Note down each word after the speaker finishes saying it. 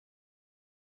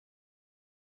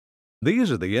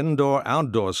These are the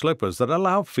indoor-outdoor slippers that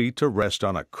allow feet to rest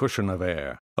on a cushion of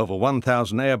air. Over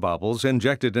 1,000 air bubbles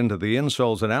injected into the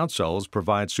insoles and outsoles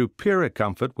provide superior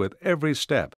comfort with every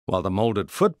step, while the molded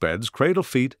footbeds cradle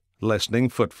feet, lessening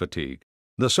foot fatigue.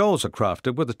 The soles are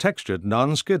crafted with a textured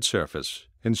non-skid surface,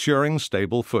 ensuring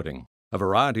stable footing. A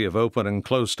variety of open and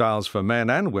closed styles for men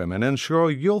and women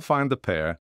ensure you'll find the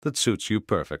pair that suits you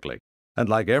perfectly. And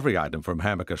like every item from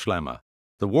Hammacher Schlemmer,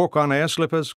 the walk-on air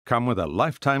slippers come with a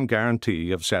lifetime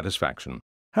guarantee of satisfaction.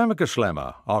 Hammacher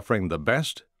Schlemmer, offering the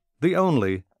best, the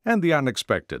only, and the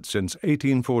unexpected since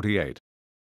 1848.